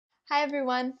Hi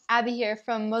everyone, Abby here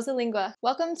from Mosalingua.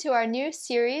 Welcome to our new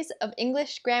series of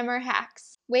English grammar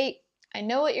hacks. Wait, I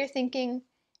know what you're thinking.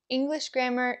 English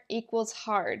grammar equals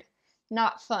hard,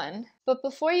 not fun. But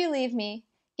before you leave me,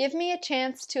 give me a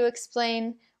chance to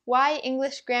explain why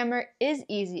English grammar is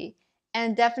easy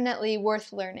and definitely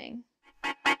worth learning.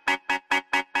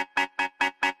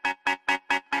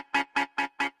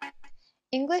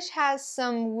 English has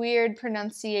some weird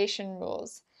pronunciation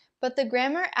rules, but the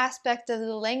grammar aspect of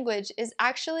the language is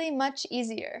actually much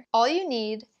easier. All you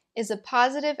need is a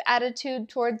positive attitude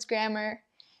towards grammar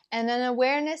and an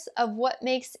awareness of what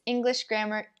makes English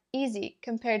grammar easy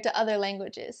compared to other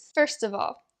languages. First of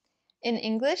all, in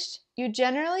English, you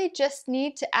generally just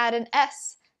need to add an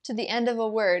S to the end of a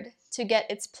word to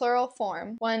get its plural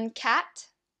form. 1 cat,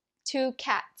 2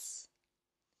 cats.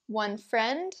 1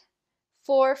 friend,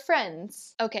 4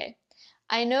 friends. Okay,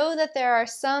 I know that there are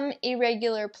some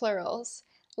irregular plurals,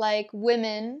 like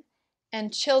women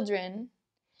and children,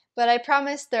 but I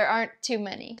promise there aren't too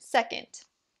many. Second,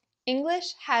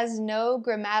 English has no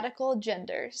grammatical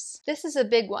genders. This is a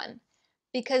big one,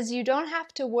 because you don't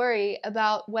have to worry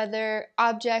about whether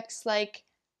objects like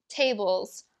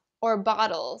tables or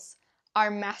bottles are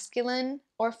masculine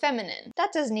or feminine.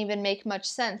 That doesn't even make much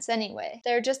sense anyway.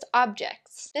 They're just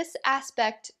objects. This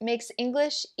aspect makes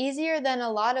English easier than a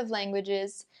lot of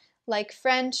languages like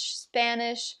French,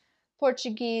 Spanish,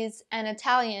 Portuguese, and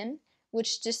Italian,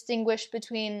 which distinguish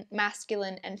between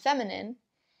masculine and feminine,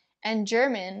 and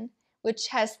German, which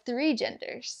has 3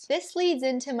 genders. This leads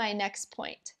into my next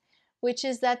point, which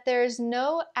is that there is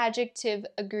no adjective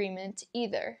agreement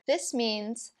either. This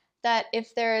means that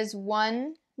if there is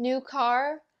 1 new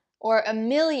car or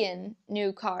 1,000,000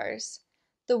 new cars,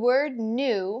 the word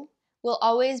new will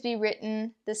always be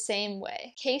written the same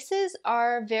way. Cases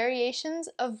are variations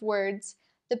of words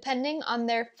depending on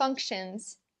their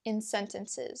functions in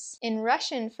sentences. In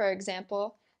Russian, for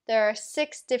example, there are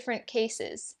 6 different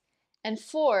cases, and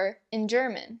 4 in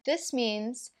German. This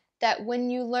means that when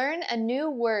you learn a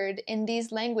new word in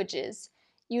these languages,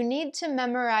 you need to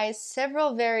memorize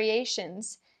several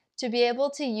variations to be able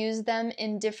to use them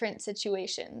in different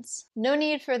situations. No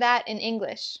need for that in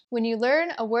English. When you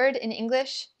learn a word in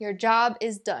English, your job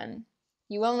is done.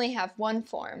 You only have 1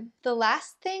 form. The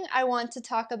last thing I want to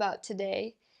talk about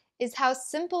today is how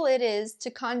simple it is to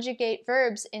conjugate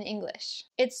verbs in English.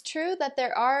 It's true that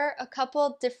there are a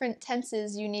couple different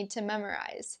tenses you need to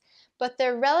memorize, but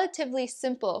they're relatively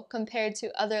simple compared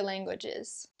to other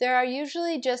languages. There are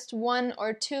usually just 1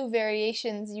 or 2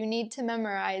 variations you need to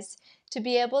memorize to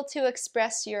be able to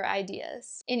express your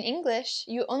ideas. In English,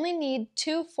 you only need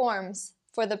 2 forms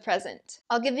for the present.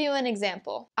 I'll give you an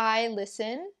example. I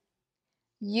listen,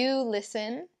 you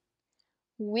listen,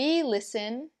 we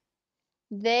listen,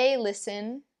 they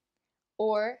listen,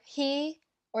 or he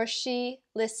or she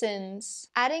listens.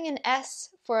 Adding an S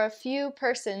for a few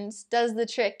persons does the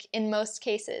trick in most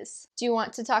cases. Do you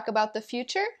want to talk about the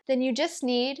future? Then you just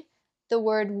need the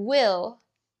word will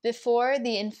before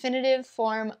the infinitive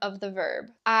form of the verb.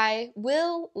 I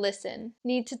will listen.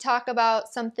 Need to talk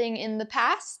about something in the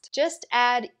past? Just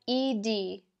add ed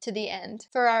to the end.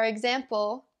 For our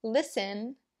example,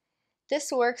 listen,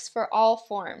 this works for all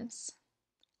forms.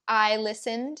 I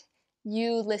listened,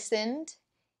 you listened,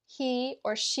 he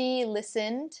or she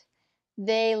listened,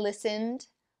 they listened,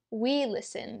 we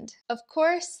listened. Of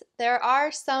course, there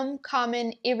are some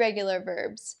common irregular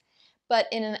verbs, but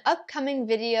in an upcoming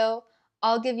video,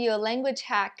 I'll give you a language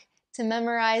hack to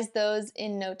memorize those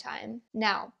in no time.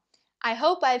 Now, I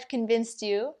hope I've convinced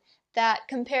you that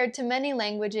compared to many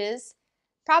languages,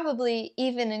 probably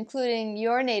even including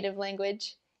your native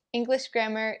language, English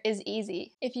grammar is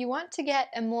easy. If you want to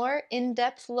get a more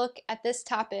in-depth look at this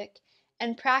topic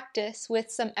and practice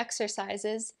with some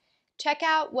exercises, check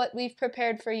out what we've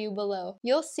prepared for you below.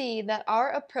 You'll see that our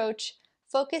approach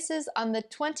focuses on the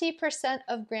 20%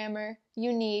 of grammar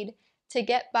you need to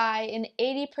get by in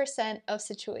 80% of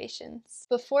situations.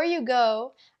 Before you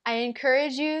go, I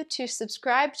encourage you to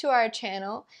subscribe to our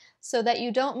channel so that you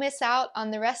don't miss out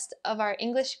on the rest of our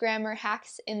English grammar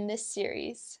hacks in this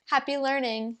series. Happy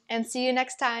learning, and see you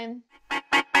next time!